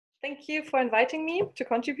Thank you for inviting me to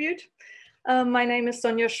contribute. My name is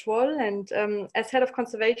Sonja Schwoll, and as Head of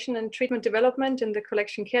Conservation and Treatment Development in the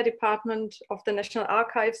Collection Care Department of the National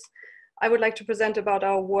Archives, I would like to present about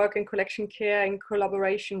our work in collection care in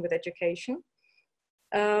collaboration with education.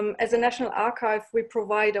 As a National Archive, we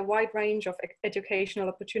provide a wide range of educational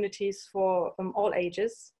opportunities for all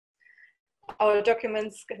ages. Our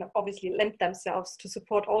documents can obviously lend themselves to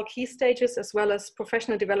support all key stages, as well as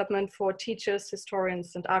professional development for teachers,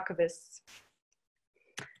 historians, and archivists.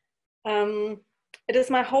 It is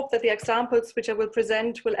my hope that the examples which I will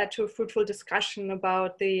present will add to a fruitful discussion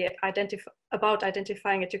about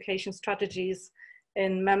identifying education strategies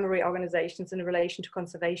in memory organizations in relation to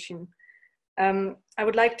conservation. I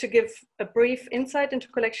would like to give a brief insight into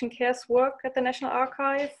collection care's work at the National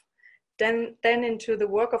Archive, then into the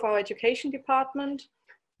work of our education department.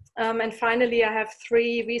 And finally, I have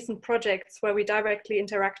 3 recent projects where we directly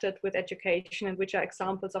interacted with education and which are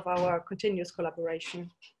examples of our continuous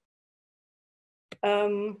collaboration.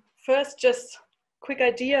 First, just quick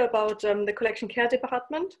idea about the collection care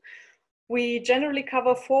department. We generally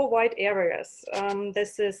cover 4 wide areas.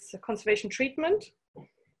 This is conservation treatment.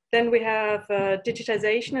 Then we have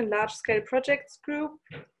digitization and large-scale projects group.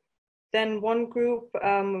 Then one group,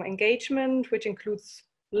 engagement, which includes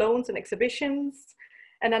loans and exhibitions.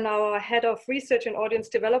 And then our head of research and audience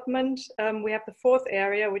development, we have the 4th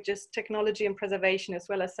area, which is technology and preservation, as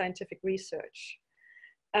well as scientific research.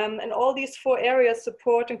 And all these 4 areas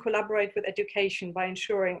support and collaborate with education by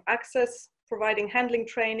ensuring access, providing handling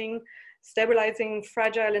training, stabilizing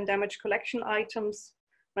fragile and damaged collection items,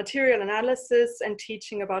 material analysis, and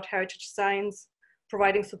teaching about heritage science,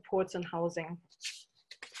 providing supports and housing.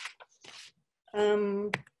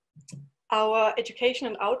 Our education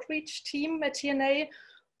and outreach team at TNA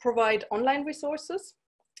provide online resources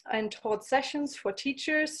and taught sessions for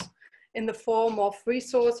teachers in the form of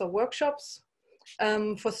resource or workshops,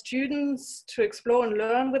 for students to explore and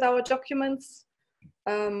learn with our documents,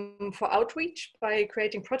 for outreach by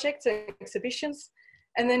creating projects and exhibitions,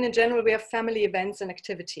 and then in general we have family events and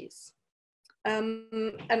activities.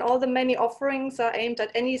 And all the many offerings are aimed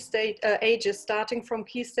at any ages, starting from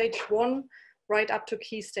key stage 1 right up to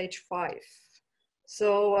key stage 5.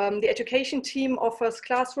 So the education team offers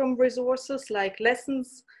classroom resources like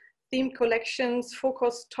lessons, themed collections,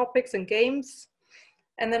 focused topics and games,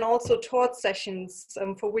 and then also taught sessions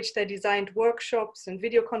for which they designed workshops and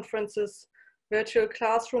video conferences, virtual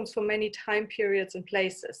classrooms for many time periods and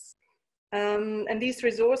places. And these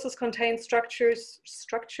resources contain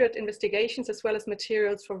structured investigations as well as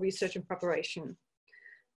materials for research and preparation.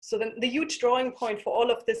 So the huge drawing point for all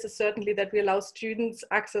of this is certainly that we allow students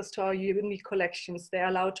access to our unique collections. They are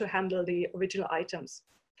allowed to handle the original items.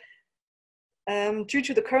 Due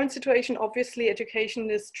to the current situation, obviously education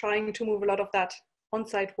is trying to move a lot of that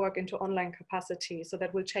on-site work into online capacity, so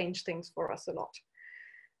that will change things for us a lot.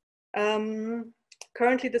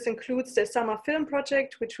 Currently, this includes the summer film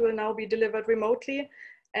project, which will now be delivered remotely.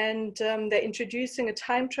 And they're introducing a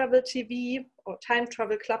time travel TV or time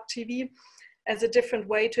travel club TV as a different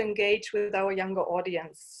way to engage with our younger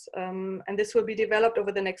audience. And this will be developed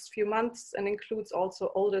over the next few months and includes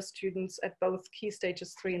also older students at both key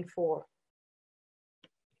stages 3 and 4.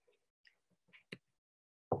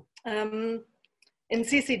 In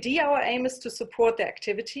CCD, our aim is to support the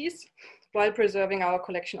activities while preserving our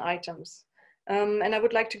collection items. And I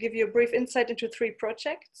would like to give you a brief insight into 3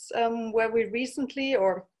 projects where we recently,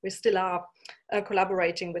 or we still are,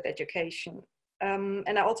 collaborating with education.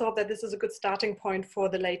 And I also hope that this is a good starting point for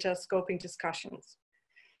the later scoping discussions.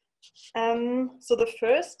 So the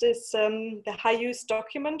first is the High Use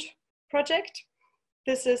Document project.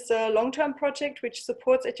 This is a long-term project which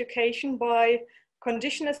supports education by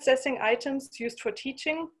condition assessing items used for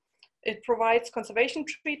teaching. It provides conservation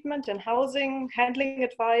treatment and housing, handling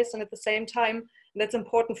advice, and at the same time, and that's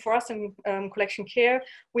important for us in collection care,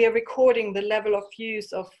 we are recording the level of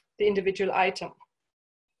use of the individual item.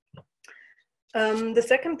 The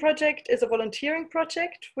second project is a volunteering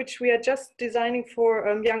project, which we are just designing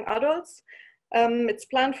for young adults. It's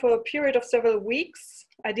planned for a period of several weeks.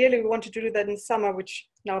 Ideally, we want to do that in summer, which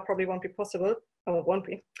now probably won't be possible, or won't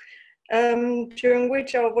be, during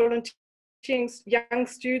which our volunteering young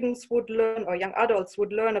students would learn, or young adults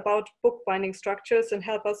would learn about bookbinding structures and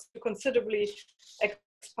help us to considerably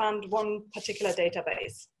expand one particular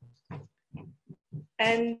database.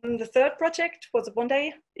 And the third project was a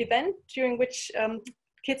one-day event during which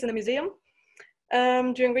kids in the museum,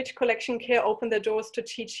 during which collection care opened their doors to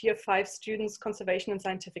teach year 5 students conservation and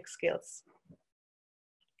scientific skills.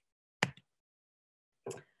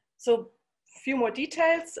 So a few more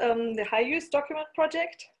details. The High Use Document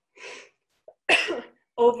project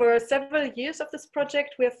Over several years of this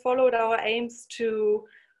project, we have followed our aims to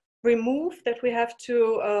remove that we have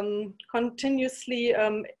to continuously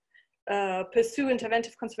pursue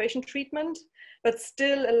interventive conservation treatment, but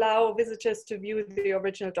still allow visitors to view the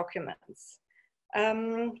original documents.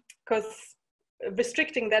 Because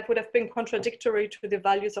restricting that would have been contradictory to the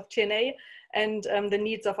values of TNA and the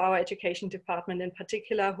needs of our education department in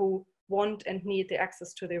particular, who want and need the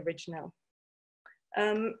access to the original.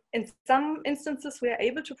 In some instances, we are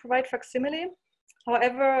able to provide facsimile.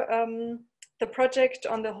 However, the project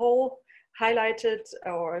on the whole highlighted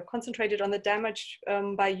or concentrated on the damage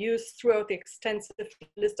by use throughout the extensive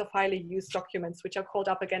list of highly used documents, which are called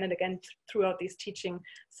up again and again throughout these teaching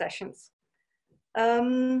sessions.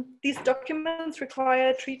 These documents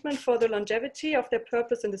require treatment for the longevity of their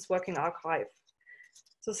purpose in this working archive.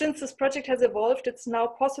 So since this project has evolved, it's now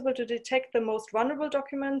possible to detect the most vulnerable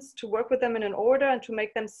documents, to work with them in an order, and to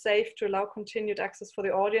make them safe to allow continued access for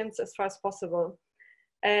the audience as far as possible.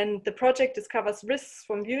 And the project discovers risks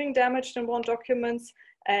from viewing damaged and worn documents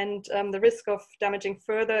and the risk of damaging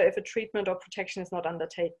further if a treatment or protection is not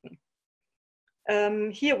undertaken.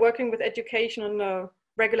 Here, working with education on a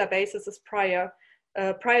regular basis is prior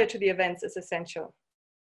to the events is essential.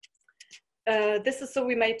 This is so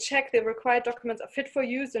we may check the required documents are fit for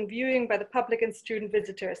use and viewing by the public and student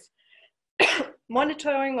visitors.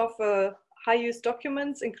 Monitoring of high-use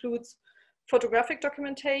documents includes photographic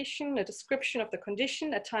documentation, a description of the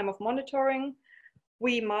condition at time of monitoring.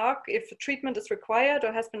 We mark if treatment is required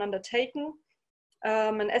or has been undertaken,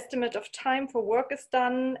 an estimate of time for work is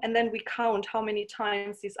done, and then we count how many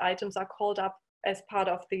times these items are called up as part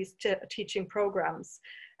of these teaching programs.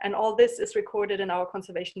 And all this is recorded in our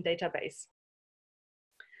conservation database.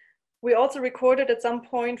 We also recorded at some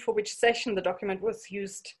point for which session the document was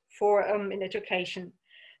used for in education.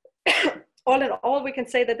 All in all, we can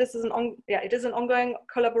say that this is it is an ongoing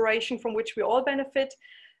collaboration from which we all benefit,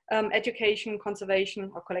 education,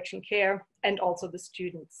 conservation, or collection care, and also the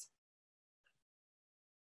students.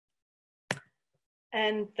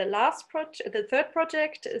 And the third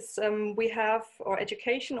project is we have our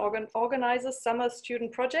education organizes summer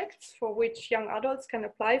student projects for which young adults can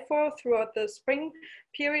apply for throughout the spring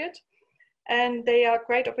period. And they are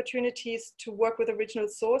great opportunities to work with original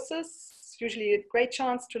sources. It's usually a great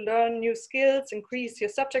chance to learn new skills, increase your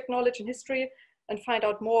subject knowledge in history, and find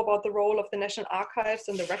out more about the role of the National Archives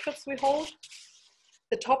and the records we hold.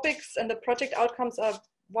 The topics and the project outcomes are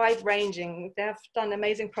wide-ranging. They have done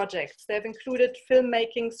amazing projects. They have included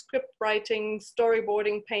filmmaking, script writing,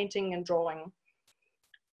 storyboarding, painting, and drawing.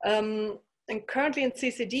 And currently in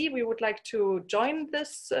CCD, we would like to join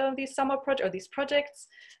these summer projects, or these projects.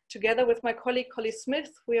 Together with my colleague, Holly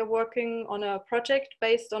Smith, we are working on a project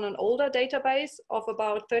based on an older database of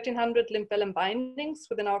about 1,300 limb vellum bindings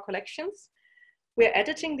within our collections. We are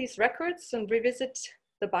editing these records and revisit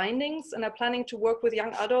the bindings, and are planning to work with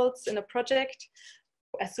young adults in a project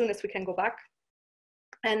as soon as we can go back.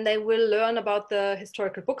 And they will learn about the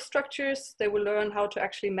historical book structures. They will learn how to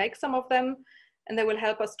actually make some of them, and they will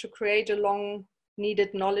help us to create a long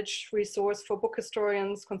needed knowledge resource for book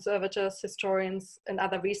historians, conservators, historians, and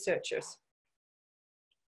other researchers.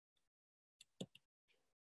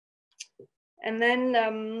 And then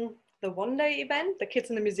the one-day event, the Kids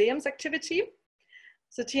in the Museums activity.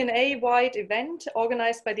 It's a TNA-wide event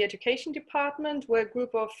organized by the education department, where a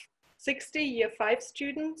group of 60 year 5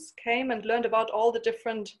 students came and learned about all the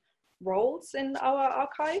different roles in our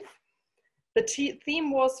archive. The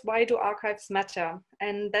theme was, why do archives matter?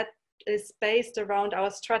 And that is based around our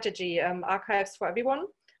strategy, Archives for Everyone,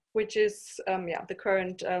 which is the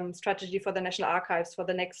current strategy for the National Archives for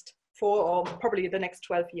the next 4 or probably the next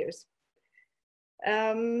 12 years.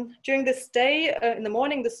 During this day, in the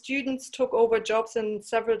morning, the students took over jobs in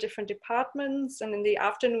several different departments, and in the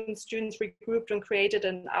afternoon, students regrouped and created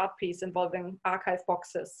an art piece involving archive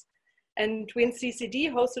boxes. And we in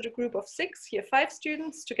CCD hosted a group of 6 year 5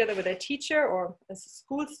 students together with a teacher or a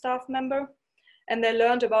school staff member. And they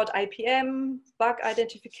learned about IPM, bug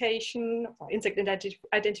identification, or insect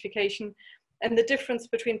identification, and the difference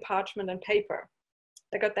between parchment and paper.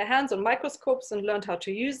 They got their hands on microscopes and learned how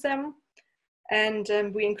to use them.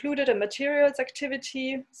 And we included a materials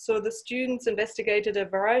activity. So the students investigated a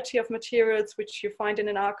variety of materials which you find in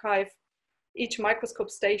an archive. Each microscope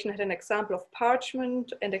station had an example of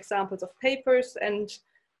parchment and examples of papers and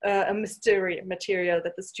a mystery material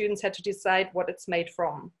that the students had to decide what it's made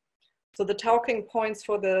from. So the talking points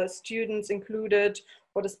for the students included,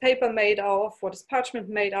 what is paper made out of, what is parchment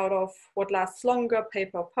made out of, what lasts longer,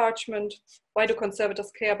 paper or parchment, why do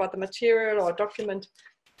conservators care about the material or document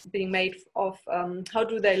being made of, how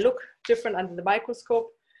do they look different under the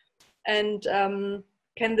microscope, and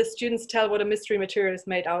Can the students tell what a mystery material is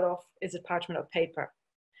made out of? Is it parchment or paper?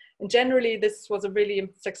 And generally, this was a really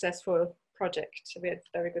successful project. We had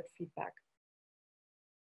very good feedback.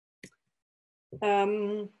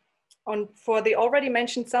 For the already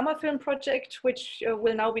mentioned summer film project, which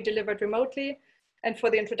will now be delivered remotely, and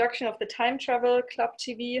for the introduction of the Time Travel Club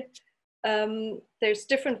TV, there's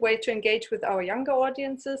different ways to engage with our younger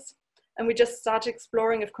audiences. And we just started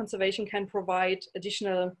exploring if conservation can provide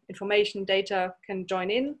additional information, data can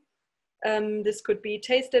join in. This could be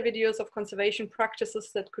taster videos of conservation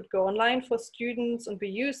practices that could go online for students and be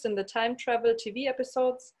used in the time travel TV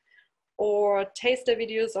episodes, or taster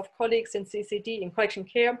videos of colleagues in CCD, in collection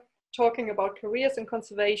care, talking about careers in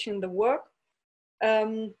conservation, the work.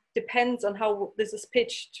 Depends on how this is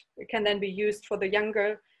pitched. It can then be used for the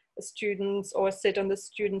younger students or sit on the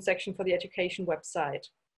student section for the education website.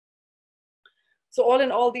 So all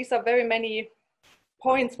in all, these are very many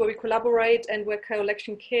points where we collaborate and where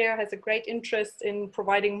collection care has a great interest in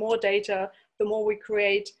providing more data, the more we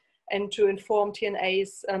create, and to inform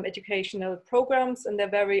TNA's educational programs. And they're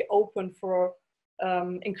very open for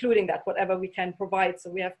including that, whatever we can provide. So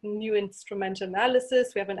we have new instrumental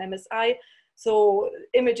analysis, we have an MSI. So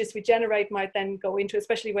images we generate might then go into,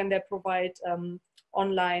 especially when they provide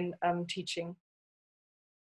online teaching.